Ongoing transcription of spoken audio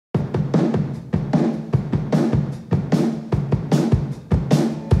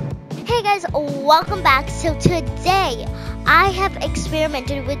guys, welcome back. So today I have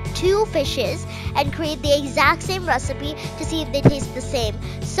experimented with two fishes and created the exact same recipe to see if they taste the same.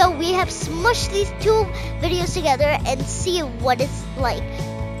 So we have smushed these two videos together and see what it's like.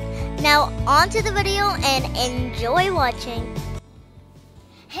 Now on to the video and enjoy watching.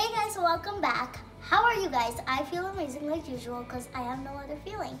 Hey guys, welcome back. How are you guys? I feel amazing like usual because I have no other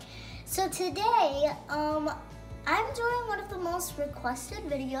feeling. So today, I'm doing one of the most requested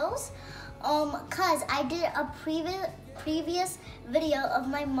videos because I did a previous video of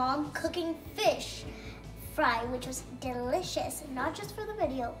my mom cooking fish fry, which was delicious. Not just for the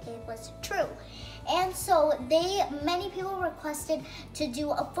video, it was true. And so many people requested to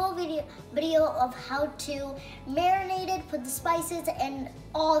do a full video of how to marinate it, put the spices and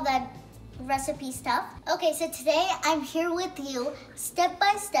all that recipe stuff. Okay, so today I'm here with you step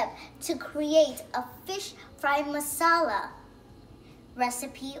by step to create a fish fry masala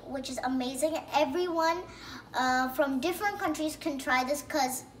recipe, which is amazing. Everyone from different countries can try this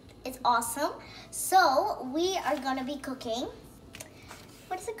because it's awesome. So we are gonna be cooking,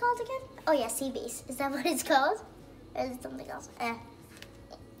 what is it called again? Oh yeah, sea bass. Is that what it's called? Or is it something else?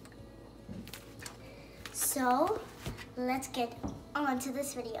 So let's get on to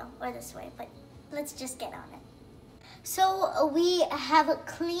this video, or this way, but let's just get on it. So we have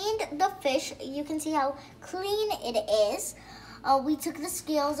cleaned the fish. You can see how clean it is. We took the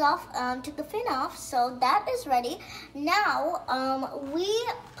scales off, took the fin off, so that is ready. Now we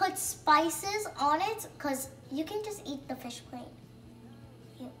put spices on it because you can just eat the fish plain.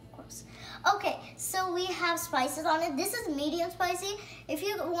 Ew, gross. Okay, so we have spices on it. This is medium spicy. If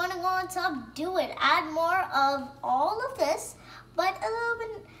you want to go on top, do it. Add more of all of this, but a little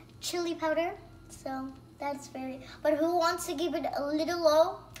bit chili powder. So that's but who wants to keep it a little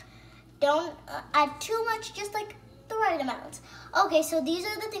low? Don't add too much, just like the right amount. Okay, so these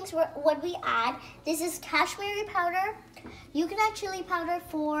are the things what we add. This is Kashmiri powder. You can add chili powder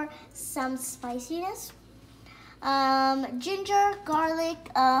for some spiciness. Ginger, garlic,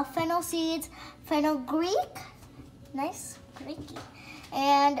 fennel seeds, fenugreek, nice, Greeky,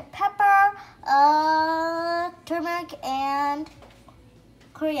 and pepper, turmeric, and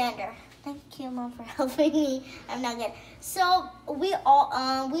coriander. Thank you, Mom, for helping me. I'm not good. So we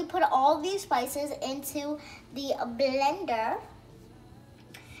put all these spices into the blender,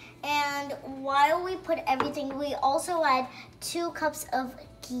 and while we put everything, we also add 2 cups of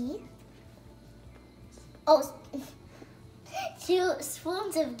ghee. Oh, 2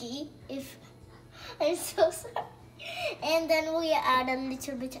 spoons of ghee. I'm so sorry. And then we add a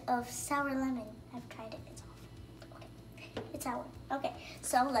little bit of sour lemon. I've tried it. It's awful. Okay, it's sour. Okay,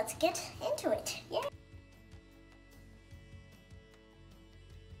 so let's get into it. Yeah.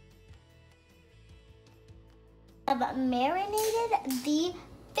 I've marinated the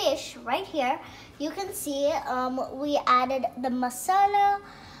fish right here. You can see we added the masala.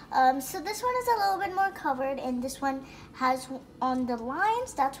 So this one is a little bit more covered, and this one has on the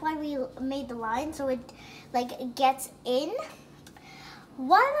lines. That's why we made the line, so it gets in.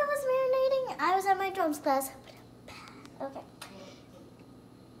 While I was marinating, I was at my drums class. Okay.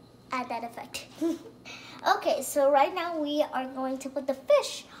 Add that effect. Okay, so right now we are going to put the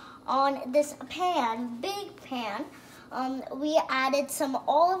fish on this pan, big pan. We added some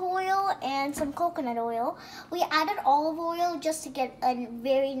olive oil and some coconut oil. We added olive oil just to get a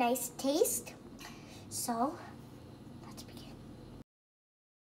very nice taste. So let's begin.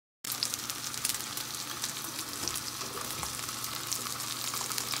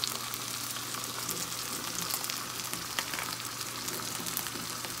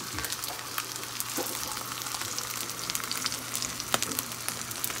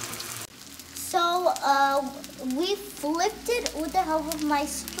 So we flipped it with the help of my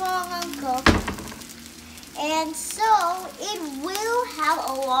strong uncle, and so it will have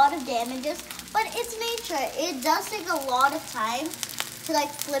a lot of damages, but it's nature. It does take a lot of time to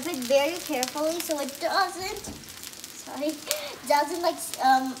flip it very carefully so it doesn't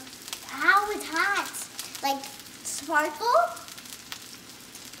how it's hot, sparkle.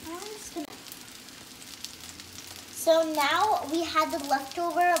 So now we had the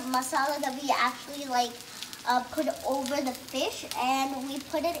leftover masala that we actually put over the fish, and we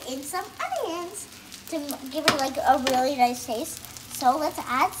put it in some onions to give it a really nice taste. So let's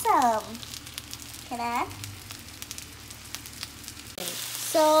add some. Can I add?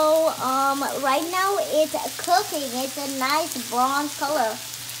 So right now it's cooking. It's a nice bronze color.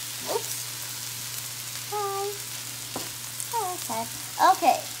 Oops. Hi. Oh, okay.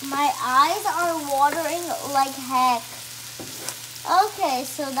 Okay, my eyes are watering like heck. Okay,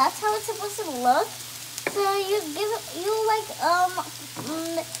 so that's how it's supposed to look. So you like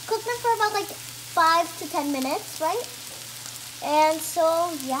cook them for about like 5 to 10 minutes, right? And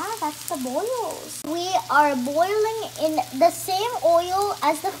so yeah, that's the boils. We are boiling in the same oil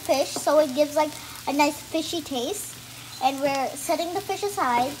as the fish, so it gives like a nice fishy taste. And we're setting the fish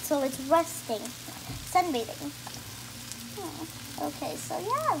aside so it's resting, sunbathing. Okay, so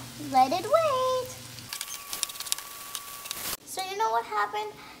yeah, let it wait. So you know what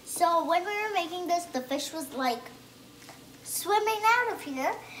happened? So when we were making this, the fish was like swimming out of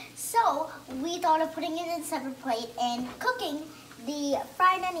here. So we thought of putting it in a separate plate and cooking the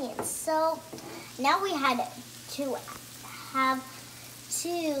fried onions. So now we had to have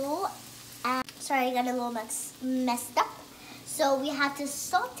to, sorry, I got a little messed up. So we have to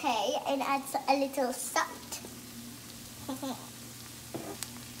saute and add a little salt.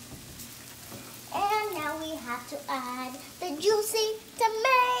 And now we have to add the juicy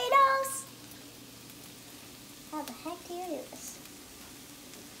tomatoes. How the heck do you do this?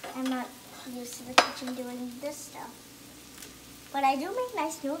 I'm not used to the kitchen doing this stuff. But I do make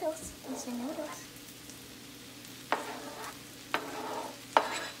nice noodles. Instant noodles.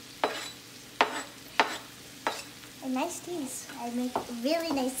 And nice teas. I make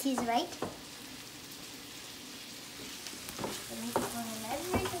really nice teas, right? I make it for him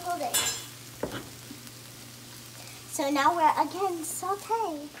every single day. So now we're again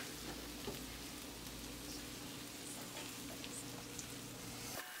sauteing.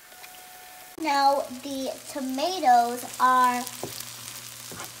 Now the tomatoes are,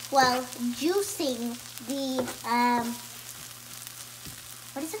 well, juicing the,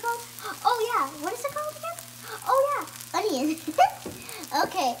 what is it called? Oh yeah, what is it called again? Oh yeah, onion.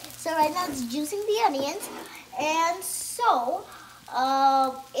 Okay, so right now it's juicing the onions. And so,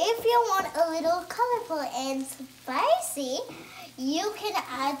 if you want a little colorful and spicy, you can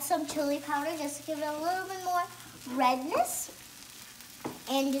add some chili powder just to give it a little bit more redness.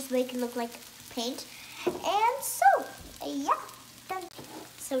 And just make it look like paint. And so, yeah, done.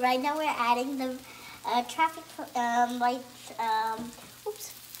 So right now we're adding the traffic light,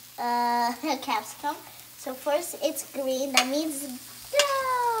 capsicum. So first it's green, that means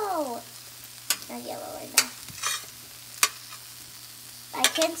go. Not yellow right now. I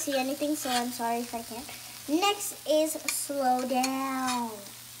can't see anything, so I'm sorry if I can't. Next is slow down.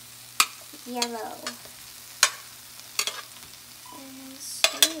 Yellow.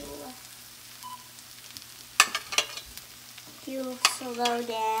 You slow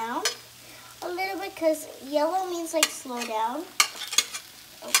down a little bit because yellow means like slow down.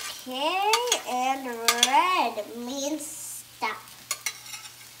 Okay, and red means stop.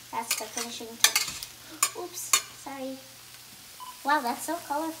 That's the finishing touch. Oops, sorry. Wow, that's so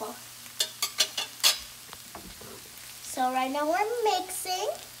colorful. So right now we're mixing.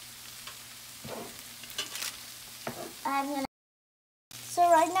 So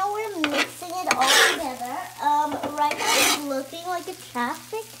right now we're mixing it all together. Right now it's looking like a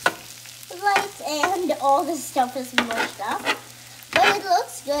traffic light and all the stuff is mushed up. But it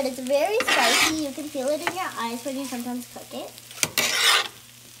looks good. It's very spicy. You can feel it in your eyes when you sometimes cook it.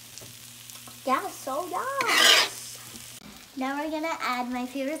 Yeah, so yes. Now we're gonna add my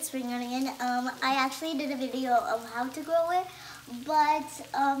favorite spring onion. I actually did a video of how to grow it, but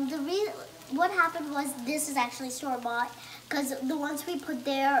what happened was this is actually store-bought because the ones we put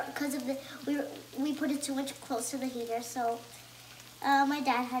there, because of we put it too much close to the heater, so my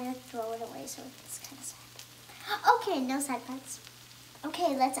dad had to throw it away, so it's kind of sad. Okay, no side parts.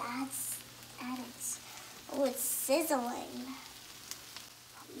 Okay, let's add it. Oh, it's sizzling.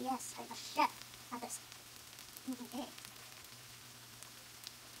 Yes, I got shit. Add this. Okay.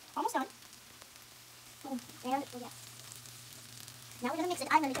 Almost done. Oh, and oh, yes. Now we're gonna mix it.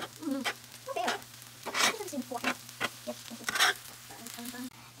 I'm gonna mix it. Okay. Yep.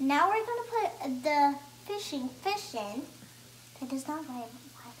 Now we're gonna put the fish in. It does not rhyme.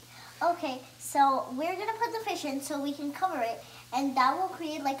 Okay, so we're gonna put the fish in so we can cover it, and that will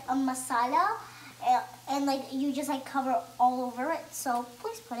create like a masala, and like you just like cover all over it. So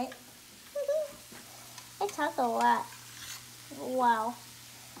please put it. It took a lot. Wow.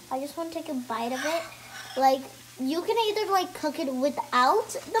 I just want to take a bite of it. Like, you can either like cook it without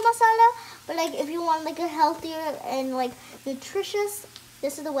the masala, but like if you want like a healthier and like nutritious,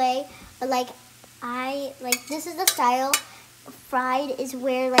 this is the way. But like this is the style. Fried is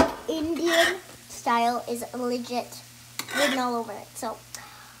where like Indian style is legit written all over it. So,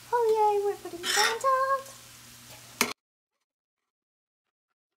 oh yay, we're putting it on top.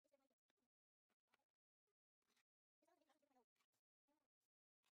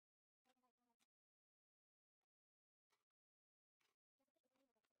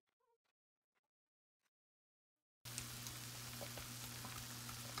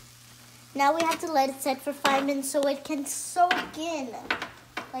 Now we have to let it set for 5 minutes so it can soak in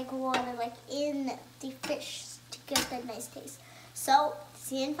like water, like in the fish to get that nice taste. So,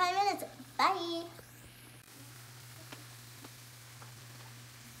 see you in 5 minutes. Bye.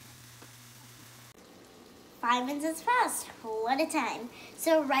 Five minutes is fast. What a time.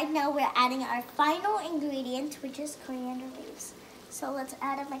 So right now we're adding our final ingredient, which is coriander leaves. So let's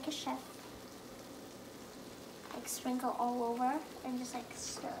add it like a chef. Like sprinkle all over and just like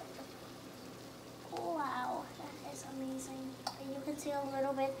stir it. Wow, that is amazing. And you can see a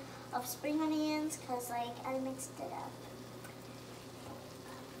little bit of spring onions because like I mixed it up.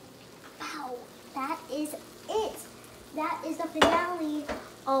 Wow, that is it. That is the finale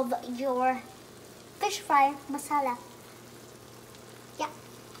of your fish fry masala. Yeah.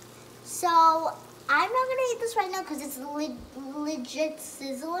 So I'm not gonna eat this right now because it's legit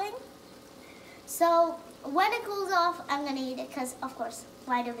sizzling. So when it cools off, I'm gonna eat it because, of course,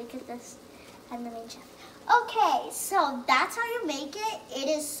 why do we cook this? I'm the main chef. Okay, so that's how you make it. It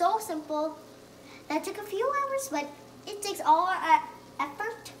is so simple. That took a few hours, but it takes all our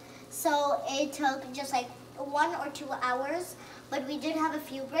effort. So it took just like 1 or 2 hours. But we did have a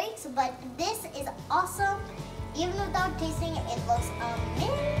few breaks, but this is awesome. Even without tasting it, it looks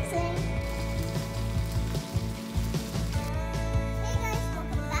amazing. Hey guys,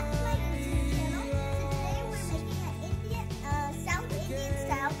 welcome back to my YouTube channel. Today we're making an South Indian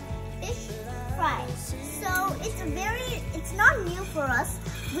style fish fry. So it's not new for us.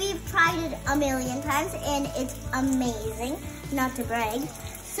 We've tried it a million times and it's amazing, not to brag.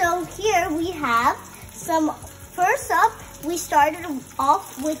 So here we have some, first up, we started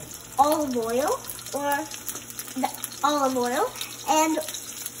off with olive oil, and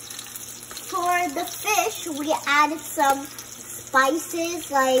for the fish, we added some spices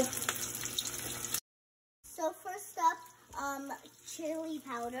like, so first up, chili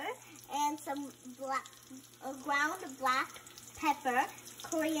powder, and some ground black pepper,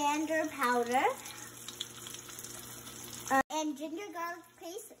 coriander powder, and ginger garlic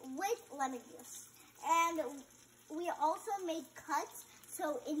paste with lemon juice. And we also made cuts,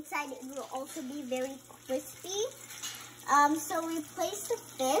 so inside it will also be very crispy. So we place the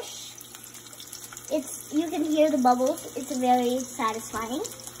fish. You can hear the bubbles. It's very satisfying.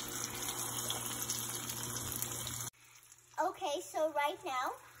 Okay, so right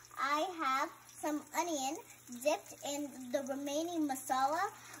now I have some onion dipped in the remaining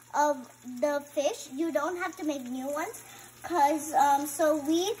masala of the fish. You don't have to make new ones, so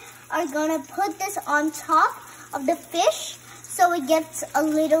we are gonna put this on top of the fish so it gets a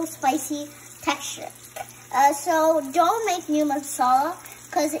little spicy texture. So don't make new masala,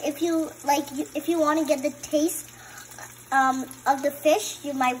 because if you want to get the taste of the fish,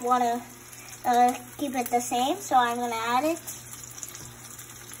 you might want to keep it the same. So I'm gonna add it.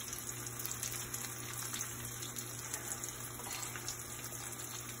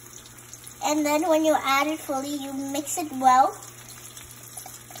 And then when you add it fully, you mix it well.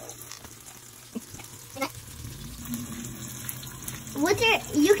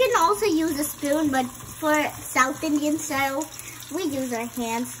 You can also use a spoon, but for South Indian style, we use our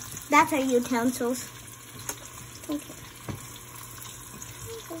hands. That's our utensils. Okay.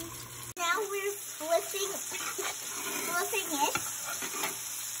 Now we're flipping it.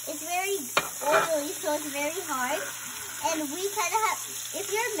 It's very oily, so it's very hard. And we kind of have,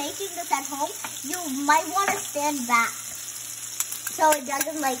 if you're making this at home, you might want to stand back so it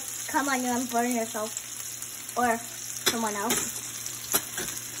doesn't like come on you and burn yourself or someone else.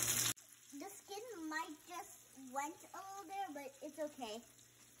 The skin might just went a little there, but it's okay.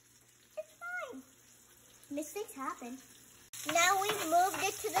 It's fine. Mistakes happen. Now we've moved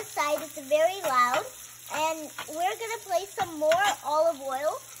it to the side. It's very loud. And we're going to place some more olive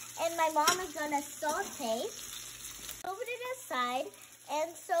oil. And my mom is going to saute. Move it aside,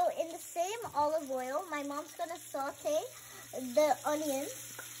 and so in the same olive oil, my mom's gonna saute the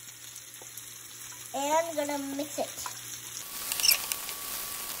onions and gonna mix it.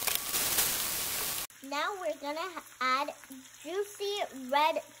 Now we're gonna add juicy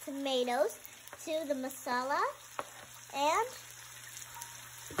red tomatoes to the masala and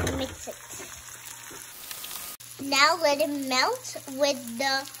mix it. Now let it melt with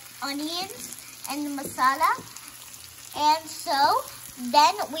the onions and the masala. And so,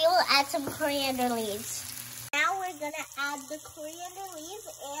 then we will add some coriander leaves. Now we're going to add the coriander leaves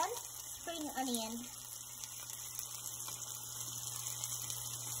and spring onion.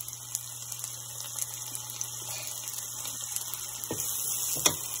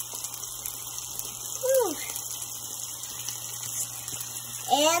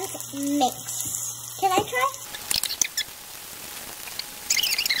 And mix. Can I try?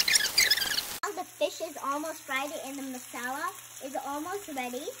 is almost fried and the masala is almost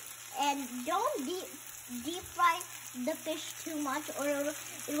ready. And don't deep fry the fish too much or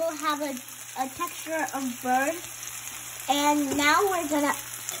it will have a texture of burn. And now we're gonna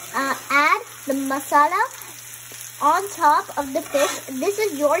add the masala on top of the fish. This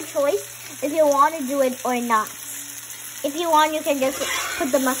is your choice if you want to do it or not. If you want, you can just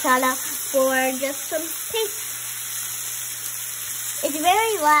put the masala for just some taste. It's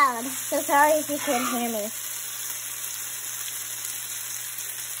very loud, so sorry if you can't hear me.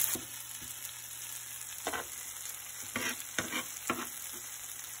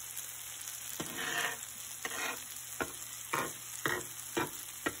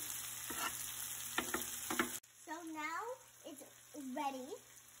 So now it's ready,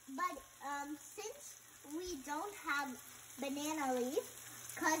 but since we don't have banana leaf,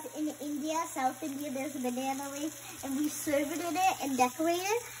 because in India, South India, there's a banana leaf and we serve it in it and decorate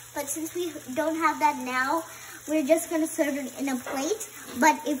it. But since we don't have that now, we're just going to serve it in a plate.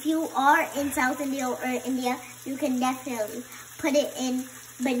 But if you are in South India or India, you can definitely put it in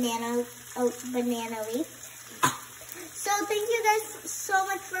banana leaf. So thank you guys so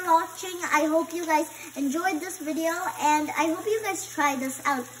much for watching. I hope you guys enjoyed this video and I hope you guys try this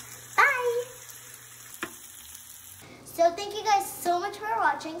out. Bye! So thank you guys so much for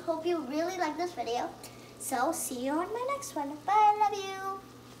watching. Hope you really liked this video. So see you on my next one. Bye, love you.